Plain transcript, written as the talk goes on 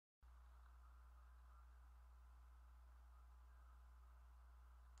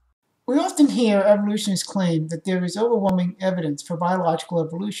We often hear evolutionists claim that there is overwhelming evidence for biological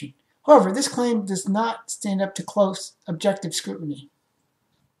evolution. However, this claim does not stand up to close, objective scrutiny.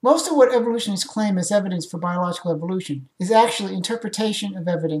 Most of what evolutionists claim as evidence for biological evolution is actually interpretation of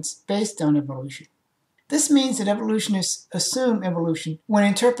evidence based on evolution. This means that evolutionists assume evolution when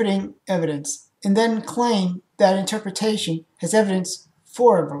interpreting evidence and then claim that interpretation has evidence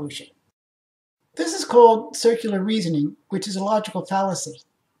for evolution. This is called circular reasoning, which is a logical fallacy.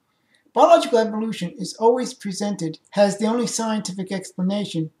 Biological evolution is always presented as the only scientific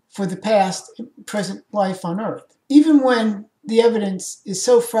explanation for the past and present life on Earth, even when the evidence is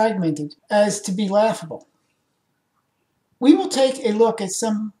so fragmented as to be laughable. We will take a look at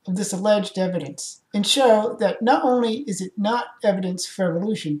some of this alleged evidence and show that not only is it not evidence for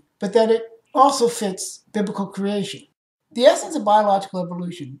evolution, but that it also fits biblical creation. The essence of biological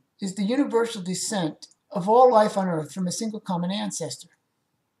evolution is the universal descent of all life on Earth from a single common ancestor.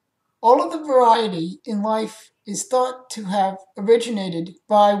 All of the variety in life is thought to have originated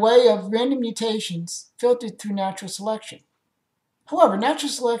by way of random mutations filtered through natural selection. However, natural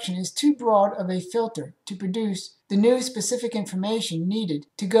selection is too broad of a filter to produce the new specific information needed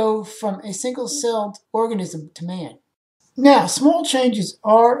to go from a single-celled organism to man. Now, small changes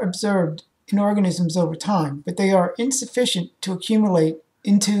are observed in organisms over time, but they are insufficient to accumulate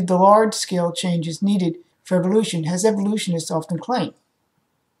into the large-scale changes needed for evolution, as evolutionists often claim.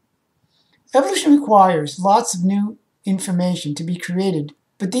 Evolution requires lots of new information to be created,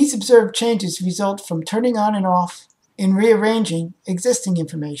 but these observed changes result from turning on and off and rearranging existing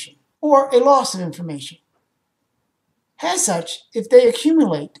information, or a loss of information. As such, if they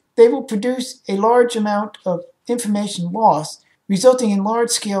accumulate, they will produce a large amount of information loss, resulting in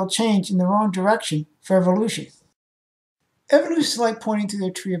large-scale change in the wrong direction for evolution. Evolutionists like pointing to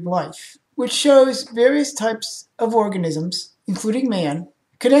their tree of life, which shows various types of organisms, including man,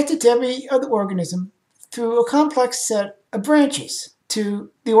 connected to every other organism through a complex set of branches to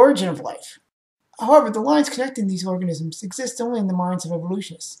the origin of life. However, the lines connecting these organisms exist only in the minds of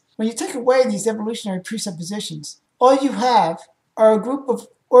evolutionists. When you take away these evolutionary presuppositions, all you have are a group of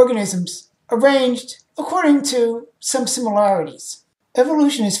organisms arranged according to some similarities.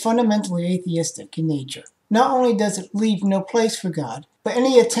 Evolution is fundamentally atheistic in nature. Not only does it leave no place for God, but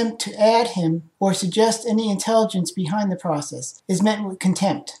any attempt to add him or suggest any intelligence behind the process is met with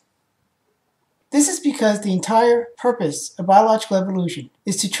contempt. This is because the entire purpose of biological evolution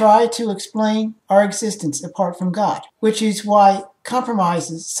is to try to explain our existence apart from God, which is why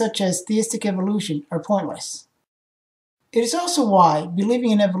compromises such as theistic evolution are pointless. It is also why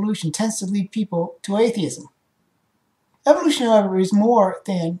believing in evolution tends to lead people to atheism. Evolution, however, is more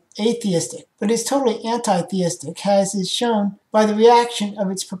than atheistic, but is totally anti-theistic, as is shown by the reaction of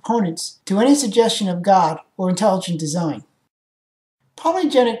its proponents to any suggestion of God or intelligent design.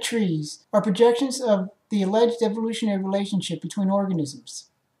 Polygenic trees are projections of the alleged evolutionary relationship between organisms.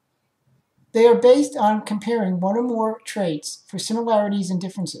 They are based on comparing one or more traits for similarities and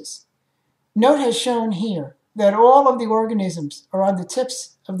differences. Note as shown here that all of the organisms are on the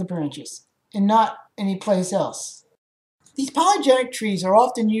tips of the branches and not any place else. These polygenic trees are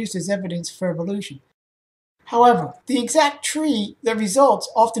often used as evidence for evolution. However, the exact tree that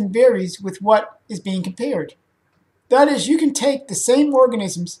results often varies with what is being compared. That is, you can take the same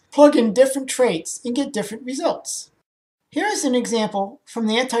organisms, plug in different traits, and get different results. Here is an example from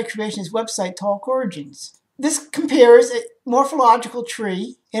the anti-creationist website Talk Origins. This compares a morphological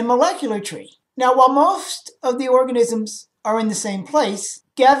tree and molecular tree. Now, while most of the organisms are in the same place,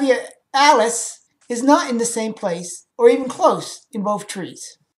 Gavia Alice is not in the same place or even close in both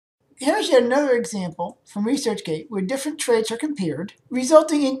trees. Here's yet another example from ResearchGate where different traits are compared,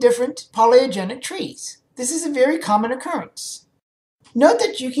 resulting in different polygenic trees. This is a very common occurrence. Note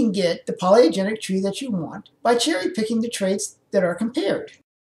that you can get the polygenic tree that you want by cherry-picking the traits that are compared.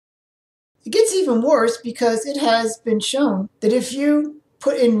 It gets even worse because it has been shown that if you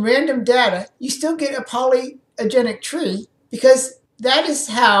put in random data, you still get a polygenic tree because that is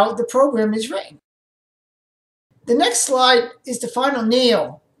how the program is written. The next slide is the final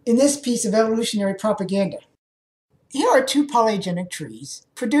nail in this piece of evolutionary propaganda. Here are two polygenic trees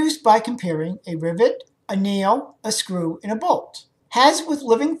produced by comparing a rivet, a nail, a screw, and a bolt. As with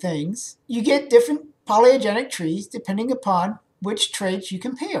living things, you get different polygenic trees depending upon which traits you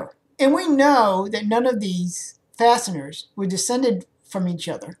compare. And we know that none of these fasteners were descended from each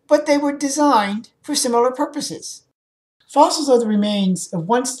other, but they were designed for similar purposes. Fossils are the remains of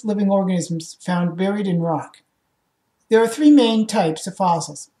once living organisms found buried in rock. There are three main types of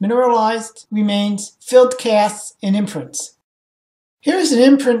fossils: mineralized remains, filled casts, and imprints. Here is an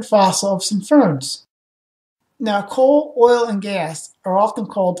imprint fossil of some ferns. Now, coal, oil, and gas are often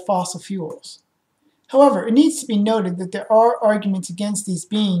called fossil fuels. However, it needs to be noted that there are arguments against these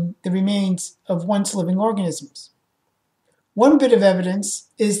being the remains of once living organisms. One bit of evidence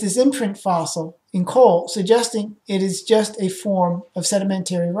is this imprint fossil in coal, suggesting it is just a form of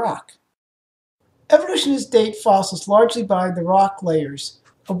sedimentary rock. Evolutionists date fossils largely by the rock layers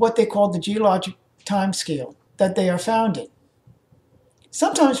of what they call the geologic timescale that they are found in.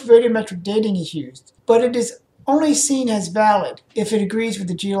 Sometimes radiometric dating is used, but it is only seen as valid if it agrees with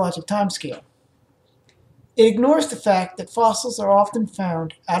the geologic timescale. It ignores the fact that fossils are often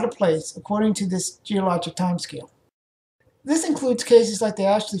found out of place according to this geologic timescale. This includes cases like the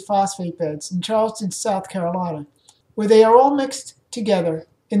Ashley phosphate beds in Charleston, South Carolina, where they are all mixed together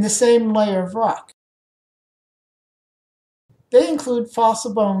in the same layer of rock. They include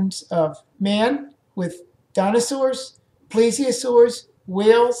fossil bones of man with dinosaurs, plesiosaurs,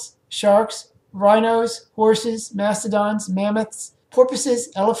 whales, sharks, rhinos, horses, mastodons, mammoths,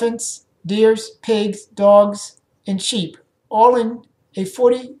 porpoises, elephants, deers, pigs, dogs, and sheep, all in a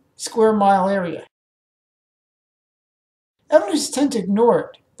 40 square mile area. Evolutionists tend to ignore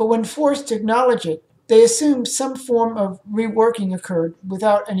it, but when forced to acknowledge it, they assume some form of reworking occurred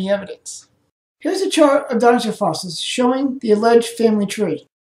without any evidence. Here's a chart of dinosaur fossils showing the alleged family tree.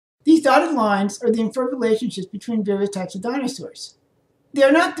 These dotted lines are the inferred relationships between various types of dinosaurs. They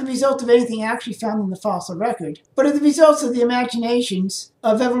are not the result of anything actually found in the fossil record, but are the results of the imaginations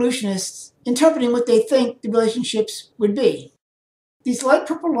of evolutionists interpreting what they think the relationships would be. These light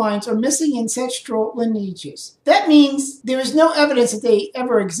purple lines are missing ancestral lineages. That means there is no evidence that they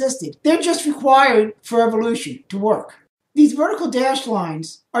ever existed. They're just required for evolution to work. These vertical dashed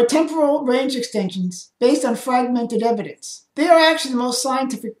lines are temporal range extensions based on fragmented evidence. They are actually the most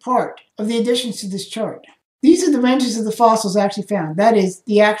scientific part of the additions to this chart. These are the ranges of the fossils actually found, that is,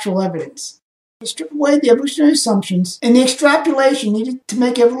 the actual evidence. To strip away the evolutionary assumptions and the extrapolation needed to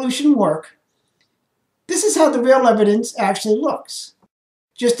make evolution work, this is how the real evidence actually looks.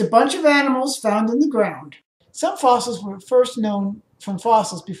 Just a bunch of animals found in the ground. Some fossils were first known from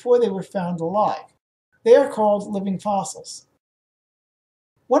fossils before they were found alive. They are called living fossils.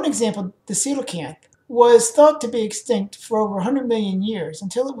 One example, the coelacanth, was thought to be extinct for over 100 million years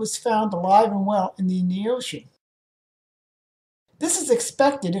until it was found alive and well in the ocean. This is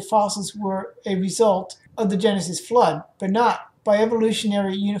expected if fossils were a result of the Genesis flood, but not by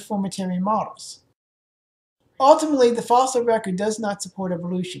evolutionary uniformitarian models. Ultimately, the fossil record does not support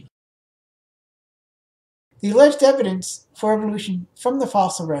evolution. The alleged evidence for evolution from the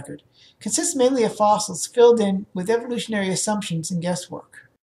fossil record consists mainly of fossils filled in with evolutionary assumptions and guesswork.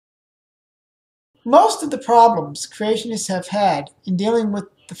 Most of the problems creationists have had in dealing with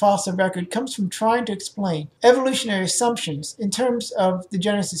the fossil record comes from trying to explain evolutionary assumptions in terms of the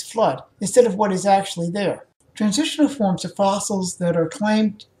Genesis flood instead of what is actually there. Transitional forms are fossils that are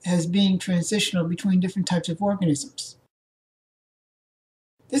claimed as being transitional between different types of organisms.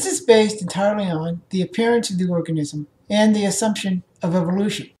 This is based entirely on the appearance of the organism and the assumption of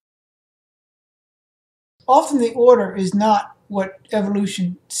evolution. Often the order is not what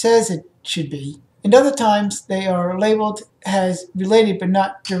evolution says it should be, and other times they are labeled as related but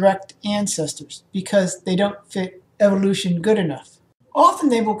not direct ancestors because they don't fit evolution good enough. Often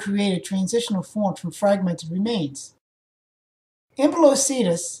they will create a transitional form from fragmented remains.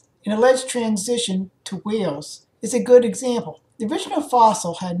 Ambulocetus, an alleged transition to whales, is a good example. The original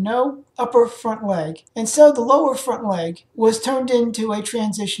fossil had no upper front leg, and so the lower front leg was turned into a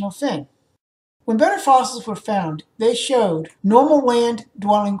transitional fin. When better fossils were found, they showed normal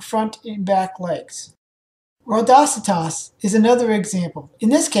land-dwelling front and back legs. Rhodocitus is another example. In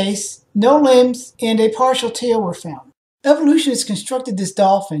this case, no limbs and a partial tail were found. Evolutionists constructed this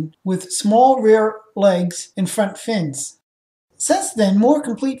dolphin with small rear legs and front fins. Since then, more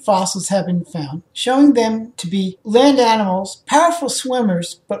complete fossils have been found, showing them to be land animals, powerful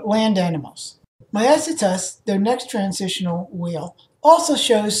swimmers, but land animals. Myocetus, their next transitional whale, also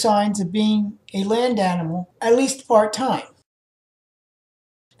shows signs of being a land animal, at least part-time.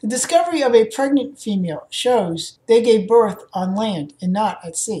 The discovery of a pregnant female shows they gave birth on land and not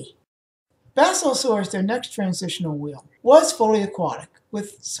at sea. Basilosaurus, their next transitional whale, was fully aquatic,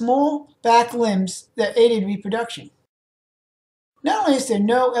 with small back limbs that aided reproduction. Not only is there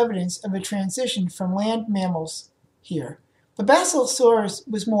no evidence of a transition from land mammals here, but Basilosaurus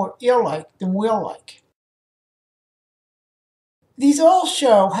was more eel-like than whale-like. These all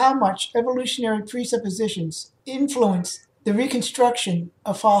show how much evolutionary presuppositions influence the reconstruction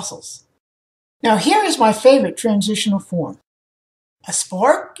of fossils. Now here is my favorite transitional form. A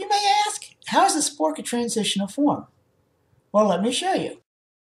spork, you may ask? How is a spork a transitional form? Well, let me show you.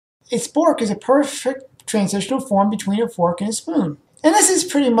 A spork is a perfect transitional form between a fork and a spoon. And this is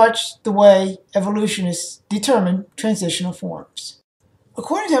pretty much the way evolutionists determine transitional forms.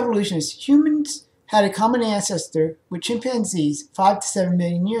 According to evolutionists, humans had a common ancestor with chimpanzees 5 to 7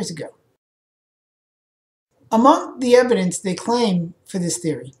 million years ago. Among the evidence they claim for this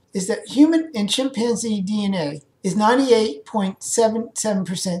theory is that human and chimpanzee DNA is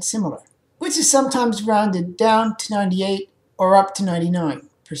 98.77% similar, which is sometimes rounded down to 98 or up to 99%.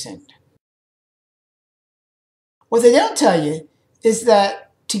 What they don't tell you is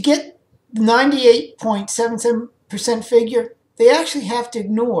that to get the 98.77% figure, they actually have to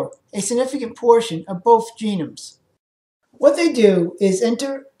ignore a significant portion of both genomes. What they do is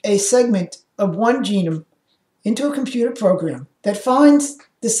enter a segment of one genome into a computer program that finds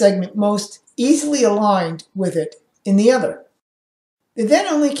the segment most easily aligned with it in the other. They then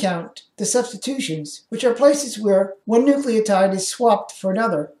only count the substitutions, which are places where one nucleotide is swapped for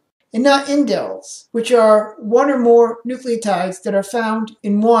another, and not indels, which are one or more nucleotides that are found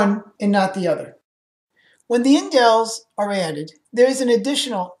in one and not the other. When the indels are added, there is an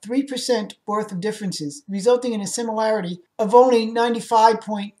additional 3% worth of differences, resulting in a similarity of only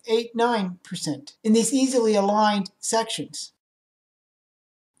 95.89% in these easily aligned sections.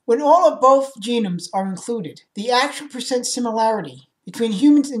 When all of both genomes are included, the actual percent similarity between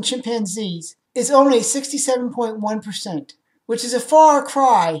humans and chimpanzees is only 67.1%, which is a far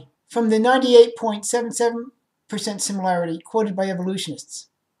cry from the 98.77% similarity quoted by evolutionists.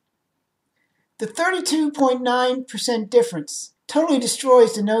 The 32.9% difference totally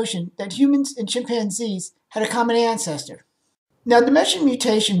destroys the notion that humans and chimpanzees had a common ancestor. Now, the measured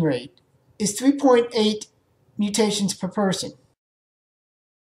mutation rate is 3.8 mutations per person.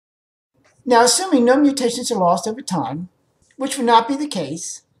 Now, assuming no mutations are lost over time, which would not be the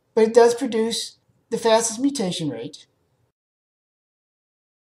case, but it does produce the fastest mutation rate,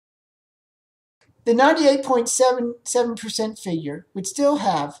 the 98.77% figure would still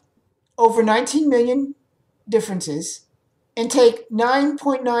have over 19 million differences and take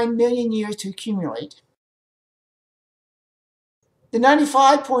 9.9 million years to accumulate. The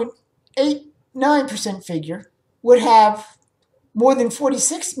 95.89% figure would have more than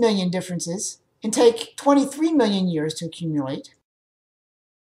 46 million differences and take 23 million years to accumulate.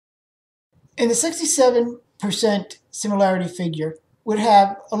 And the 67% similarity figure would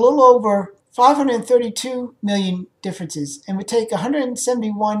have a little over 532 million differences and would take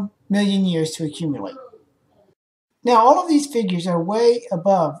 171 million years to accumulate. Now, all of these figures are way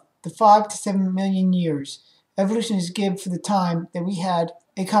above the 5 to 7 million years evolutionists give for the time that we had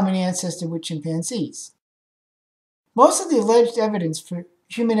a common ancestor with chimpanzees. Most of the alleged evidence for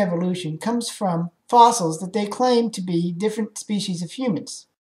human evolution comes from fossils that they claim to be different species of humans.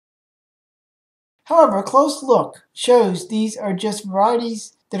 However, a close look shows these are just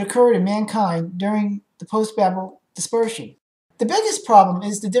varieties that occurred in mankind during the post-Babel dispersion. The biggest problem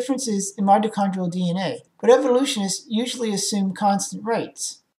is the differences in mitochondrial DNA, but evolutionists usually assume constant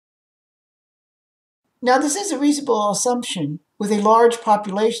rates. Now, this is a reasonable assumption with a large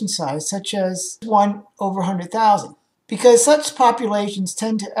population size, such as 1 over 100,000, because such populations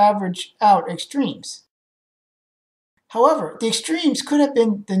tend to average out extremes. However, the extremes could have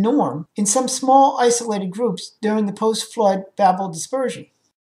been the norm in some small isolated groups during the post-flood Babel dispersion.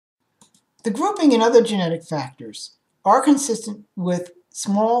 The grouping and other genetic factors are consistent with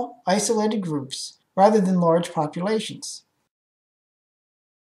small isolated groups rather than large populations.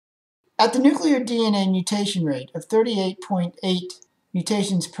 At the nuclear DNA mutation rate of 38.8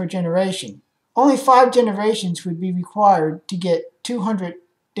 mutations per generation, only 5 generations would be required to get 200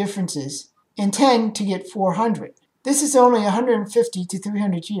 differences and 10 to get 400. This is only 150 to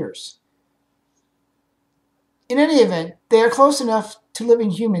 300 years. In any event, they are close enough to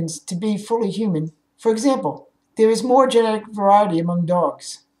living humans to be fully human. For example, there is more genetic variety among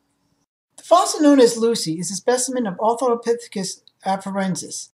dogs. The fossil known as Lucy is a specimen of Australopithecus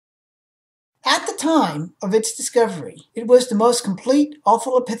afarensis. At the time of its discovery, it was the most complete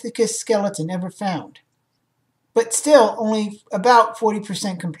Australopithecus skeleton ever found, but still only about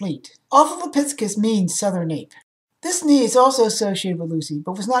 40% complete. Australopithecus means southern ape. This knee is also associated with Lucy,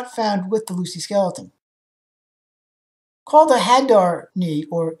 but was not found with the Lucy skeleton. Called a Hadar knee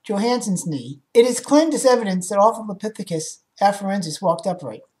or Johansson's knee, it is claimed as evidence that Australopithecus afarensis walked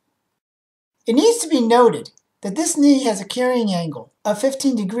upright. It needs to be noted that this knee has a carrying angle of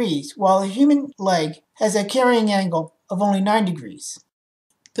 15 degrees, while a human leg has a carrying angle of only 9 degrees.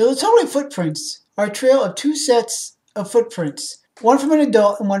 The Lotoli footprints are a trail of 2 sets of footprints, one from an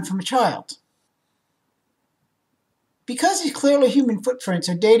adult and one from a child. Because these clearly human footprints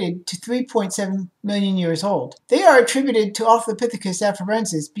are dated to 3.7 million years old, they are attributed to Australopithecus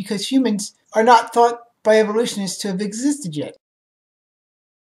afarensis because humans are not thought by evolutionists to have existed yet.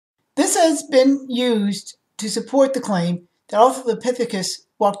 This has been used to support the claim that Australopithecus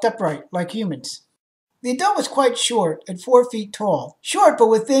walked upright like humans. The adult was quite short, at 4 feet tall, short but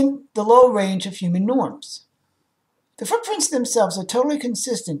within the low range of human norms. The footprints themselves are totally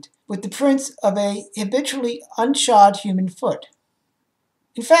consistent with the prints of a habitually unshod human foot.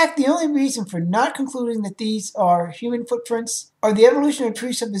 In fact, the only reason for not concluding that these are human footprints are the evolutionary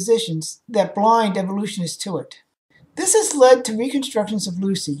presuppositions that blind evolutionists to it. This has led to reconstructions of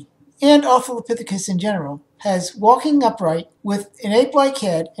Lucy, and Australopithecus in general, as walking upright with an ape-like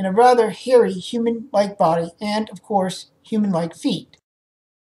head and a rather hairy human-like body and, of course, human-like feet.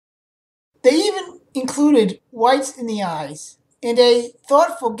 They even included whites in the eyes and a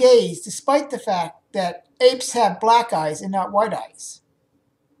thoughtful gaze despite the fact that apes have black eyes and not white eyes.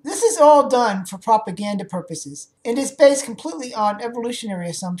 This is all done for propaganda purposes and is based completely on evolutionary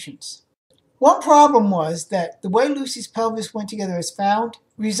assumptions. One problem was that the way Lucy's pelvis went together as found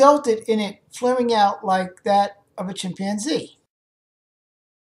resulted in it flaring out like that of a chimpanzee.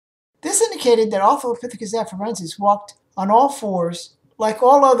 This indicated that Australopithecus afarensis walked on all fours like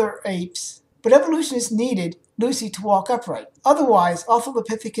all other apes, but evolutionists needed Lucy to walk upright. Otherwise,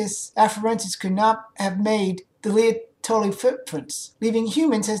 Australopithecus afarensis could not have made the Laetoli footprints, leaving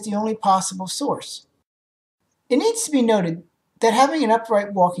humans as the only possible source. It needs to be noted that having an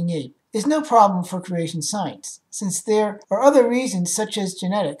upright walking ape is no problem for creation science, since there are other reasons, such as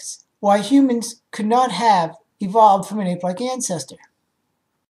genetics, why humans could not have evolved from an ape-like ancestor.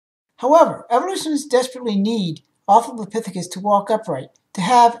 However, evolutionists desperately need Australopithecus to walk upright to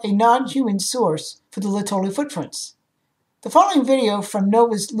have a non-human source for the Laetoli footprints. The following video from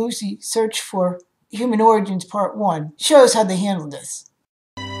Nova's Lucy Search for Human Origins Part 1 shows how they handled this.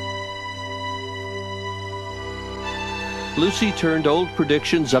 Lucy turned old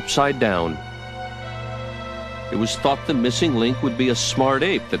predictions upside down. It was thought the missing link would be a smart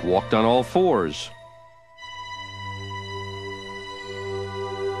ape that walked on all fours.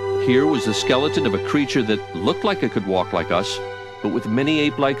 Here was the skeleton of a creature that looked like it could walk like us, but with many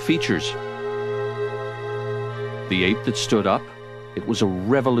ape-like features. The ape that stood up, it was a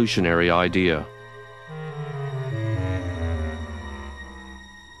revolutionary idea.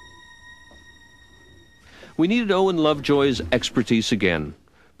 We needed Owen Lovejoy's expertise again,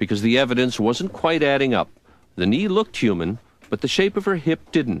 because the evidence wasn't quite adding up. The knee looked human, but the shape of her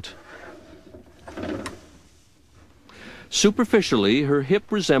hip didn't. Superficially, her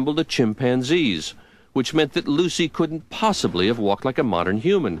hip resembled a chimpanzee's, which meant that Lucy couldn't possibly have walked like a modern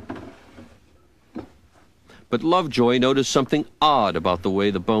human. But Lovejoy noticed something odd about the way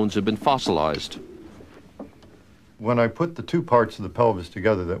the bones had been fossilized. When I put the two parts of the pelvis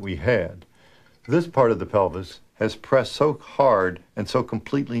together that we had, this part of the pelvis has pressed so hard and so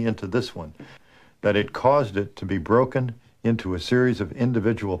completely into this one that it caused it to be broken into a series of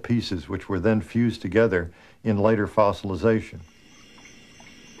individual pieces which were then fused together in later fossilization.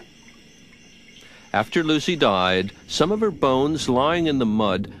 After Lucy died, some of her bones lying in the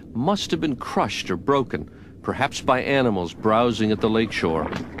mud must have been crushed or broken, perhaps by animals browsing at the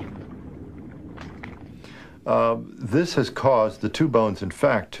lakeshore. This has caused the two bones, in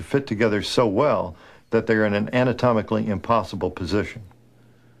fact, to fit together so well that they're in an anatomically impossible position.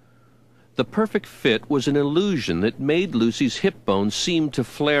 The perfect fit was an illusion that made Lucy's hip bones seem to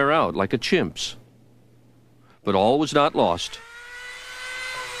flare out like a chimp's. But all was not lost.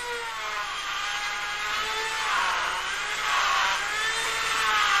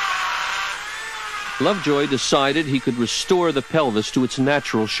 Lovejoy decided he could restore the pelvis to its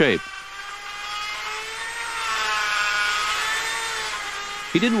natural shape.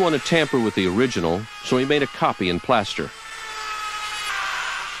 He didn't want to tamper with the original, so he made a copy in plaster.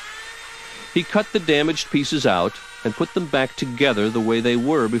 He cut the damaged pieces out and put them back together the way they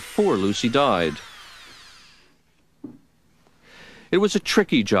were before Lucy died. It was a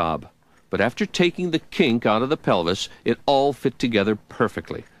tricky job, but after taking the kink out of the pelvis, it all fit together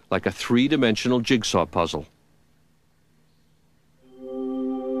perfectly, like a three-dimensional jigsaw puzzle.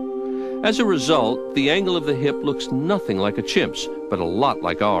 As a result, the angle of the hip looks nothing like a chimp's, but a lot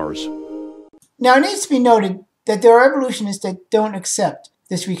like ours. Now, it needs to be noted that there are evolutionists that don't accept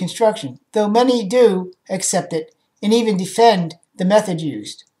this reconstruction, though many do accept it and even defend the method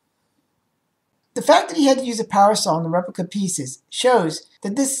used. The fact that he had to use a power saw on the replica pieces shows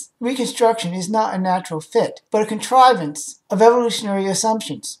that this reconstruction is not a natural fit, but a contrivance of evolutionary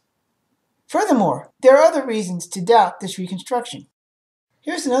assumptions. Furthermore, there are other reasons to doubt this reconstruction.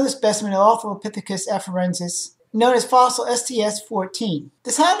 Here's another specimen of Australopithecus afarensis, known as fossil STS-14.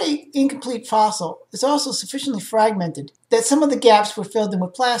 This highly incomplete fossil is also sufficiently fragmented that some of the gaps were filled in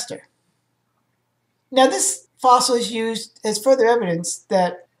with plaster. Now, this fossil is used as further evidence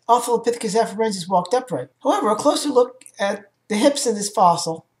that Australopithecus afarensis walked upright. However, a closer look at the hips of this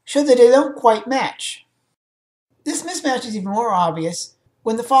fossil show that they don't quite match. This mismatch is even more obvious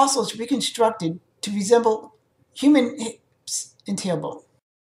when the fossil is reconstructed to resemble human hips and tailbone.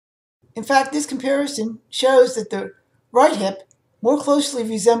 In fact, this comparison shows that the right hip more closely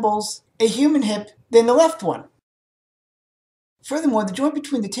resembles a human hip than the left one. Furthermore, the joint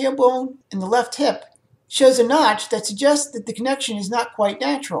between the tailbone and the left hip shows a notch that suggests that the connection is not quite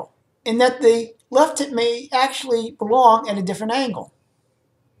natural, and that the left hip may actually belong at a different angle.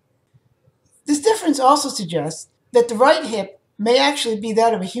 This difference also suggests that the right hip may actually be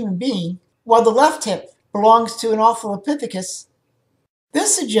that of a human being, while the left hip belongs to an Australopithecus.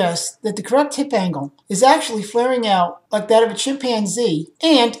 This suggests that the correct hip angle is actually flaring out like that of a chimpanzee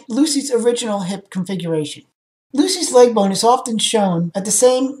and Lucy's original hip configuration. Lucy's leg bone is often shown at the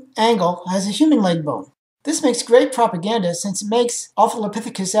same angle as a human leg bone. This makes great propaganda since it makes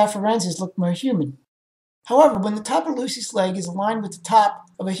Australopithecus afarensis look more human. However, when the top of Lucy's leg is aligned with the top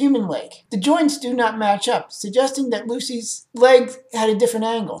of a human leg, the joints do not match up, suggesting that Lucy's leg had a different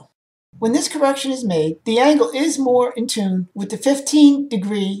angle. When this correction is made, the angle is more in tune with the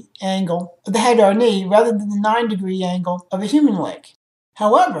 15-degree angle of the head or knee rather than the 9-degree angle of a human leg.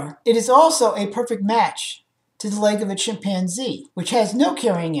 However, it is also a perfect match to the leg of a chimpanzee, which has no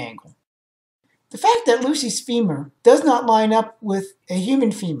carrying angle. The fact that Lucy's femur does not line up with a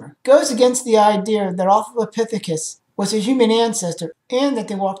human femur goes against the idea that Australopithecus was a human ancestor and that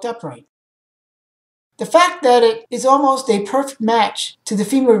they walked upright. The fact that it is almost a perfect match to the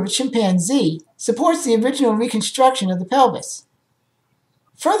femur of a chimpanzee supports the original reconstruction of the pelvis.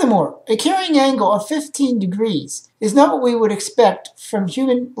 Furthermore, a carrying angle of 15 degrees is not what we would expect from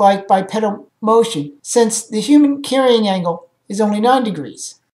human-like bipedal motion, since the human carrying angle is only 9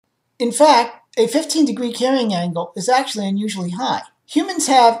 degrees. In fact, a 15-degree carrying angle is actually unusually high. Humans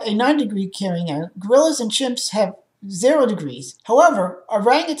have a 9-degree carrying angle. Gorillas and chimps have 0 degrees. However,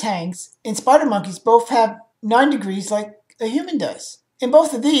 orangutans and spider monkeys both have 9 degrees like a human does. And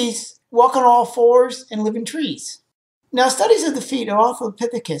both of these walk on all fours and live in trees. Now, studies of the feet of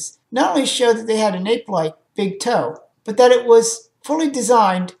Australopithecus not only show that they had an ape-like big toe, but that it was fully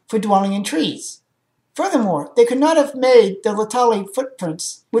designed for dwelling in trees. Furthermore, they could not have made the latali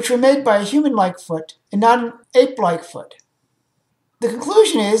footprints, which were made by a human-like foot and not an ape-like foot. The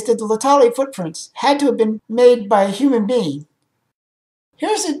conclusion is that the latali footprints had to have been made by a human being.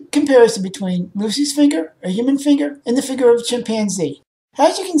 Here's a comparison between Lucy's finger, a human finger, and the finger of a chimpanzee.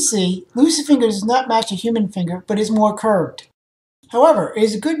 As you can see, Lucy's finger does not match a human finger, but is more curved. However, it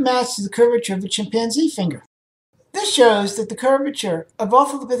is a good match to the curvature of a chimpanzee finger. This shows that the curvature of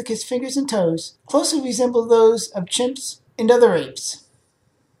Australopithecus fingers and toes closely resemble those of chimps and other apes.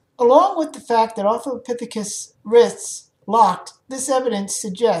 Along with the fact that Australopithecus wrists locked, this evidence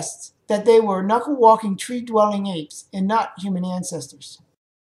suggests that they were knuckle-walking, tree-dwelling apes and not human ancestors.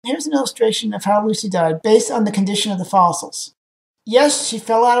 Here's an illustration of how Lucy died based on the condition of the fossils. Yes, she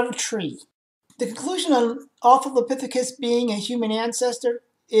fell out of a tree. The conclusion on Australopithecus being a human ancestor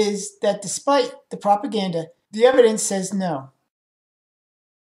is that despite the propaganda, the evidence says no.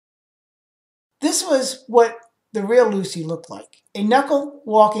 This was what the real Lucy looked like, a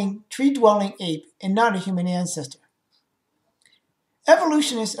knuckle-walking, tree-dwelling ape and not a human ancestor.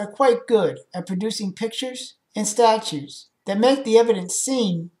 Evolutionists are quite good at producing pictures and statues that make the evidence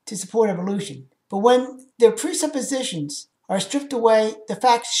seem to support evolution, but when their presuppositions are stripped away, the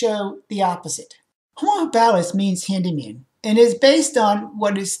facts show the opposite. Homo habilis means handyman, and is based on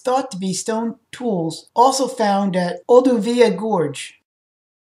what is thought to be stone tools also found at Olduvia Gorge.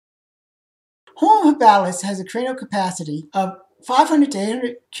 Homo habilis has a cranial capacity of 500 to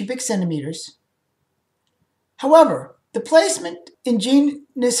 800 cubic centimeters. However, the placement in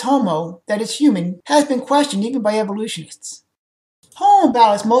genus Homo, that is human, has been questioned even by evolutionists. Homo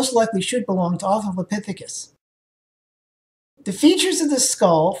habilis most likely should belong to Australopithecus. The features of the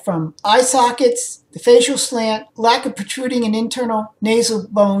skull, from eye sockets, the facial slant, lack of protruding and internal nasal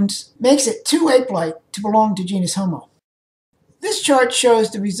bones, makes it too ape-like to belong to genus Homo. This chart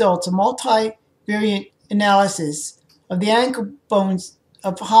shows the results of multivariate analysis of the ankle bones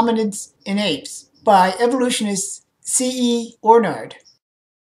of hominids and apes by evolutionist C.E. Ornard.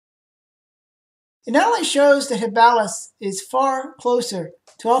 It not only shows that habilis is far closer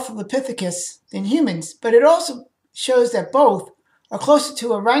to Australopithecus than humans, but it also shows that both are closer to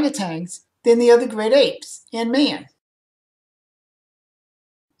orangutans than the other great apes and man.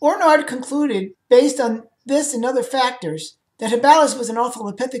 Ornard concluded, based on this and other factors, that habilis was an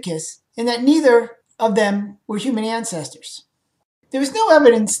Australopithecus and that neither of them were human ancestors. There is no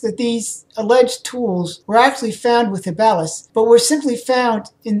evidence that these alleged tools were actually found with Hibbalis, but were simply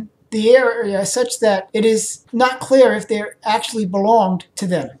found in the area such that it is not clear if they actually belonged to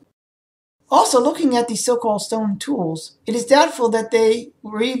them. Also, looking at these so-called stone tools, it is doubtful that they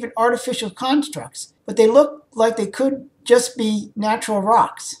were even artificial constructs, but they look like they could just be natural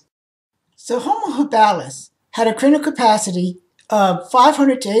rocks. So Homo habilis had a cranial capacity of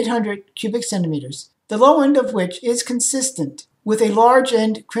 500 to 800 cubic centimeters, the low end of which is consistent with a large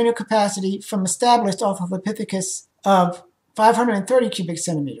end cranial capacity from established Australopithecus of 530 cubic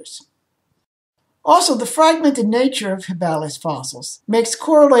centimeters. Also, the fragmented nature of Hibbalis fossils makes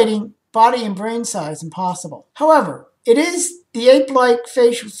correlating body and brain size impossible. However, it is the ape-like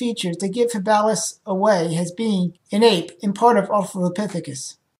facial features that give Hibbalis away as being an ape and part of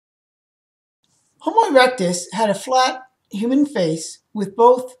Australopithecus. Homo erectus had a flat human face with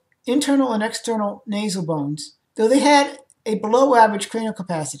both internal and external nasal bones, though they had a below-average cranial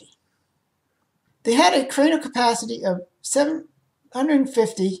capacity. They had a cranial capacity of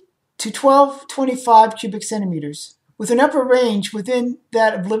 750 to 1225 cubic centimeters, with an upper range within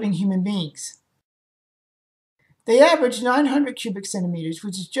that of living human beings. They averaged 900 cubic centimeters,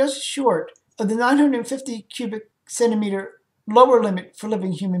 which is just short of the 950 cubic centimeter lower limit for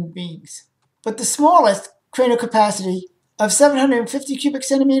living human beings. But the smallest cranial capacity of 750 cubic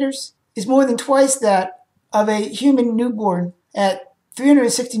centimeters is more than twice that of a human newborn at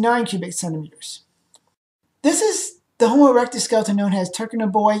 369 cubic centimeters. This is the Homo erectus skeleton known as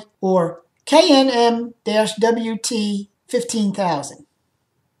Turkana Boy, or KNM-WT 15,000.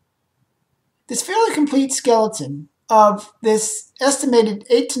 This fairly complete skeleton of this estimated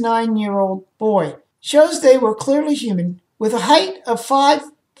 8 to 9 year old boy shows they were clearly human, with a height of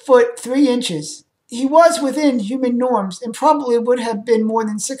 5 foot 3 inches. He was within human norms and probably would have been more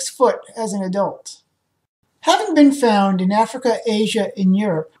than 6 foot as an adult. Having been found in Africa, Asia, and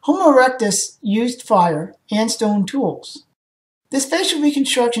Europe, Homo erectus used fire and stone tools. This facial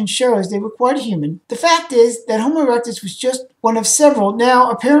reconstruction shows they were quite human. The fact is that Homo erectus was just one of several, now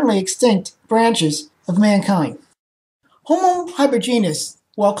apparently extinct, branches of mankind. Homo hybridinus,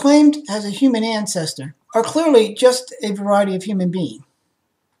 while claimed as a human ancestor, are clearly just a variety of human being.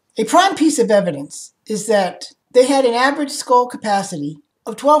 A prime piece of evidence is that they had an average skull capacity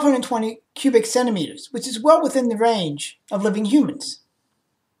of 1,220 cubic centimeters, which is well within the range of living humans.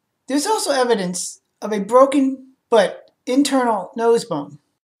 There's also evidence of a broken but internal nose bone.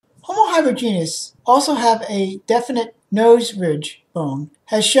 Homo hybridinus also have a definite nose ridge bone,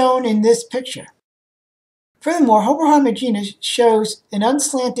 as shown in this picture. Furthermore, Homo hybridinus shows an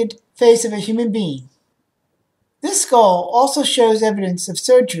unslanted face of a human being. This skull also shows evidence of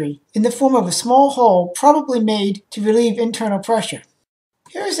surgery in the form of a small hole probably made to relieve internal pressure.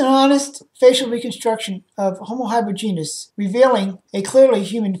 Here is an honest facial reconstruction of Homo hybridinus, revealing a clearly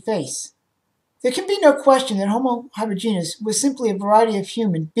human face. There can be no question that Homo hybridinus was simply a variety of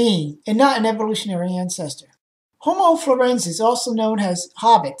human being and not an evolutionary ancestor. Homo florensis, also known as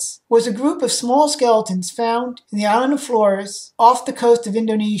hobbits, was a group of small skeletons found in the island of Flores off the coast of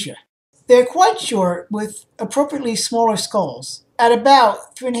Indonesia. They are quite short, with appropriately smaller skulls, at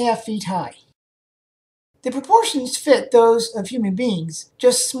about 3.5 feet high. The proportions fit those of human beings,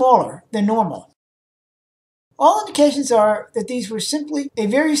 just smaller than normal. All indications are that these were simply a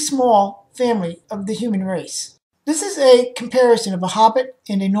very small family of the human race. This is a comparison of a hobbit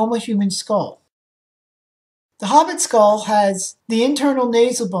and a normal human skull. The hobbit skull has the internal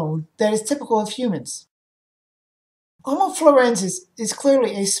nasal bone that is typical of humans. Homo florensis is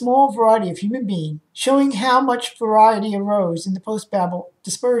clearly a small variety of human being, showing how much variety arose in the post-Babel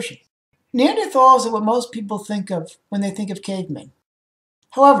dispersion. Neanderthals are what most people think of when they think of cavemen.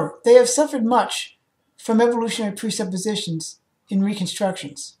 However, they have suffered much from evolutionary presuppositions in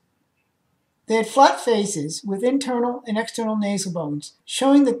reconstructions. They had flat faces with internal and external nasal bones,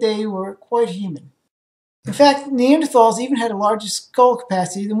 showing that they were quite human. In fact, Neanderthals even had a larger skull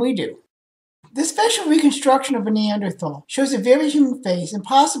capacity than we do. This facial reconstruction of a Neanderthal shows a very human face and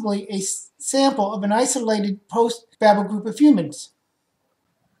possibly a sample of an isolated post-Babel group of humans.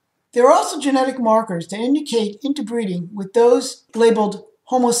 There are also genetic markers that indicate interbreeding with those labeled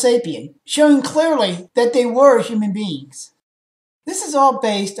Homo sapien, showing clearly that they were human beings. This is all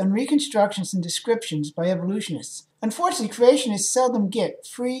based on reconstructions and descriptions by evolutionists. Unfortunately, creationists seldom get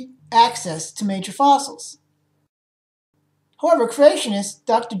free access to major fossils. However, creationist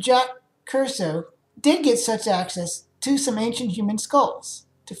Dr. Jack Curso did get such access to some ancient human skulls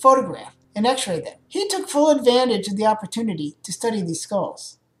to photograph and x-ray them. He took full advantage of the opportunity to study these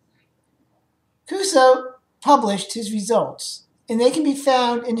skulls. Curso published his results, and they can be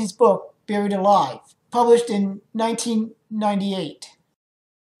found in his book, Buried Alive. published in 1998.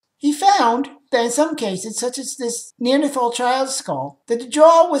 He found that in some cases, such as this Neanderthal child's skull, that the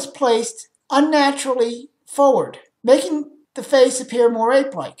jaw was placed unnaturally forward, making the face appear more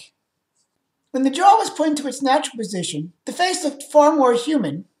ape-like. When the jaw was put into its natural position, the face looked far more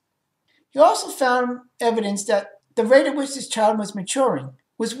human. He also found evidence that the rate at which this child was maturing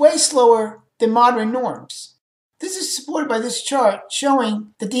was way slower than modern norms. This is supported by this chart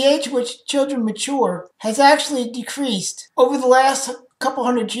showing that the age at which children mature has actually decreased over the last couple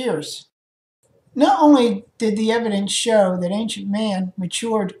hundred years. Not only did the evidence show that ancient man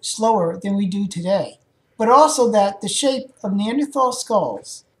matured slower than we do today, but also that the shape of Neanderthal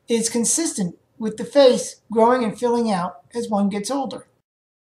skulls is consistent with the face growing and filling out as one gets older.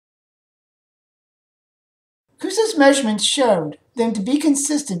 Crusoe's measurements showed them to be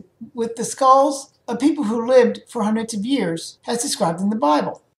consistent with the skulls of people who lived for hundreds of years, as described in the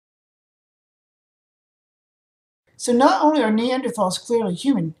Bible. So not only are Neanderthals clearly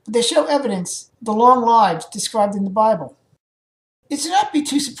human, but they show evidence of the long lives described in the Bible. It should not be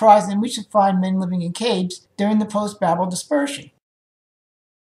too surprising that we should find men living in caves during the post-Babel dispersion.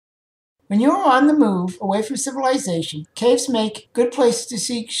 When you are on the move away from civilization, caves make good places to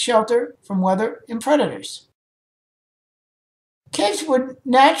seek shelter from weather and predators. Caves would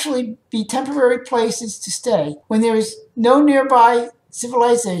naturally be temporary places to stay when there is no nearby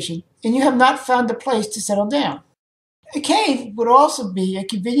civilization and you have not found a place to settle down. A cave would also be a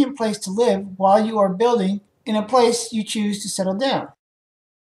convenient place to live while you are building in a place you choose to settle down.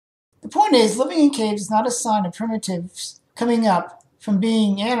 The point is, living in caves is not a sign of primitives coming up from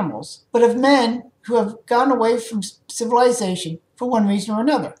being animals, but of men who have gone away from civilization for one reason or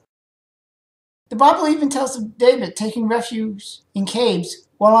another. The Bible even tells of David taking refuge in caves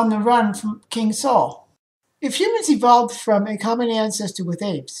while on the run from King Saul. If humans evolved from a common ancestor with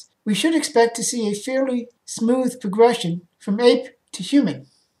apes, we should expect to see a fairly smooth progression from ape to human.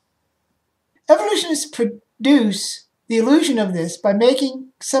 Evolutionists produce the illusion of this by making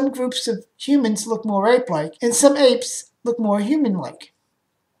some groups of humans look more ape-like and some apes look more human-like.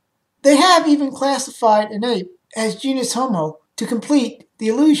 They have even classified an ape as genus Homo to complete the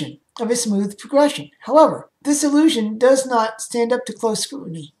illusion of a smooth progression. However, this illusion does not stand up to close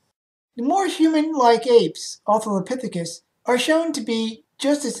scrutiny. The more human-like apes, Australopithecus, are shown to be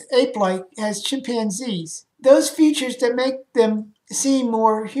just as ape-like as chimpanzees. Those features that make them seem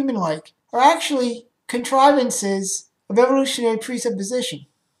more human-like are actually contrivances of evolutionary presupposition.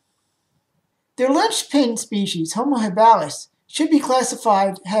 Their linchpin species, Homo habilis, should be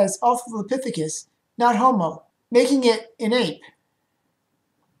classified as Australopithecus, not Homo, making it an ape.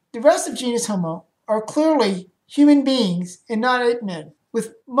 The rest of genus Homo are clearly human beings and not ape men,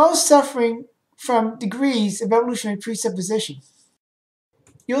 with most suffering from degrees of evolutionary presupposition.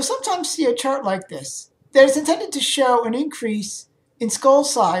 You'll sometimes see a chart like this that is intended to show an increase in skull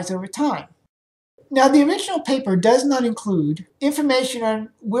size over time. Now, the original paper does not include information on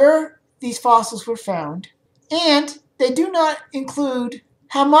where these fossils were found, and they do not include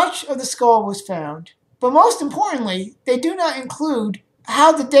how much of the skull was found, but most importantly, they do not include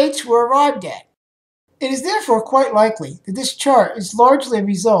how the dates were arrived at. It is therefore quite likely that this chart is largely a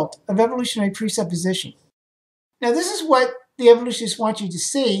result of evolutionary presupposition. Now, this is what the evolutionists want you to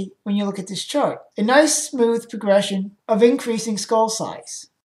see when you look at this chart: a nice smooth progression of increasing skull size.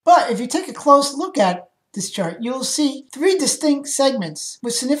 But if you take a close look at this chart, you'll see three distinct segments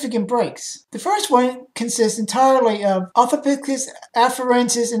with significant breaks. The first one consists entirely of Australopithecus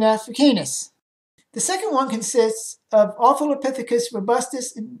afarensis and africanus. The second one consists of Australopithecus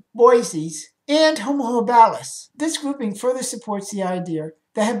robustus and boises and Homo habilis. This grouping further supports the idea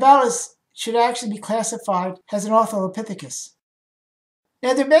that habilis should actually be classified as an Australopithecus.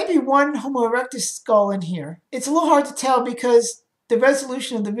 Now, there may be one Homo erectus skull in here. It's a little hard to tell because the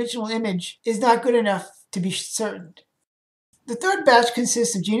resolution of the original image is not good enough to be certain. The third batch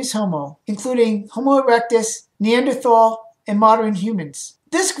consists of genus Homo, including Homo erectus, Neanderthal, and modern humans.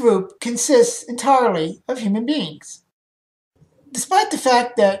 This group consists entirely of human beings. Despite the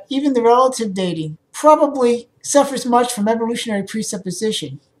fact that even the relative dating probably suffers much from evolutionary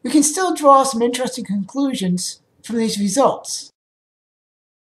presupposition, we can still draw some interesting conclusions from these results.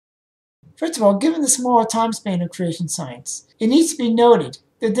 First of all, given the smaller time span of creation science, it needs to be noted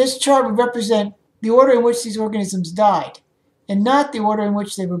that this chart would represent the order in which these organisms died, and not the order in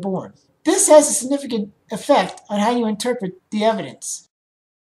which they were born. This has a significant effect on how you interpret the evidence.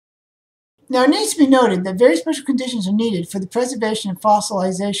 Now, it needs to be noted that very special conditions are needed for the preservation and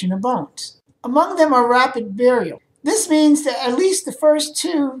fossilization of bones. Among them are rapid burial. This means that at least the first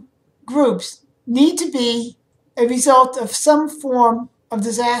two groups need to be a result of some form of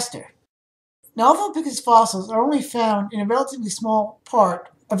disaster. Now, Australopithecus fossils are only found in a relatively small part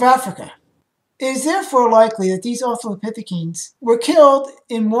of Africa. It is therefore likely that these Australopithecines were killed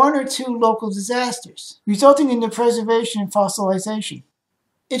in one or two local disasters, resulting in their preservation and fossilization.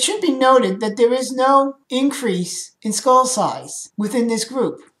 It should be noted that there is no increase in skull size within this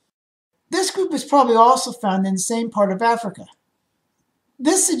group. This group is probably also found in the same part of Africa.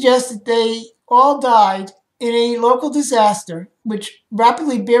 This suggests that they all died in a local disaster which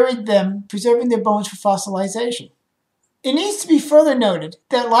rapidly buried them, preserving their bones for fossilization. It needs to be further noted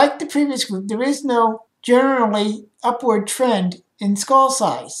that, like the previous group, there is no generally upward trend in skull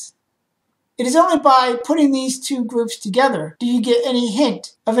size. It is only by putting these two groups together do you get any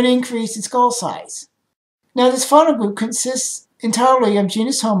hint of an increase in skull size. Now, this final group consists entirely of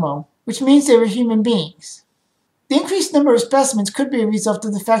genus Homo, which means they were human beings. The increased number of specimens could be a result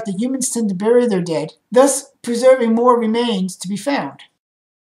of the fact that humans tend to bury their dead, thus preserving more remains to be found.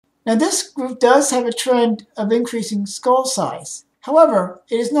 Now, this group does have a trend of increasing skull size. However,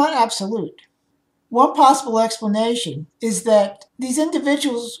 it is not absolute. One possible explanation is that these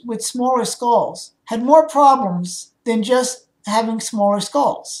individuals with smaller skulls had more problems than just having smaller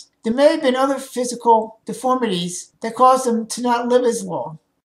skulls. There may have been other physical deformities that caused them to not live as long.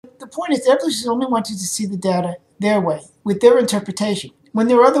 The point is, evolutionists only want you to see the data their way, with their interpretation, when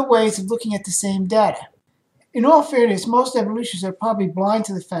there are other ways of looking at the same data. In all fairness, most evolutionists are probably blind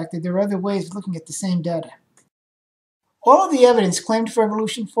to the fact that there are other ways of looking at the same data. All of the evidence claimed for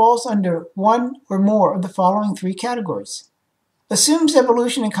evolution falls under one or more of the following three categories. Assumes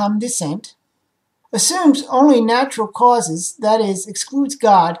evolution and common descent. Assumes only natural causes, that is, excludes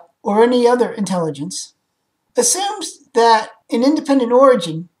God or any other intelligence. Assumes that an independent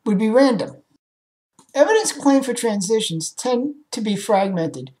origin would be random. Evidence claimed for transitions tend to be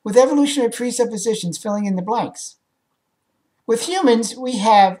fragmented, with evolutionary presuppositions filling in the blanks. With humans, we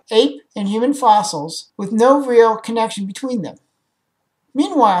have ape and human fossils with no real connection between them.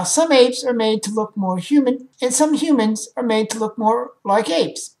 Meanwhile, some apes are made to look more human, and some humans are made to look more like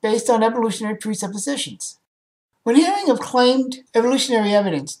apes, based on evolutionary presuppositions. When hearing of claimed evolutionary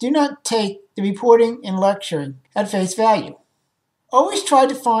evidence, do not take the reporting and lecturing at face value. Always try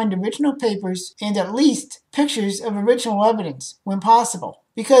to find original papers and at least pictures of original evidence when possible,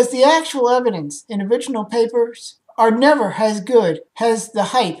 because the actual evidence in original papers are never as good as the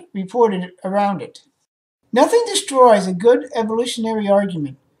hype reported around it. Nothing destroys a good evolutionary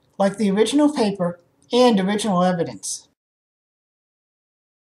argument like the original paper and original evidence.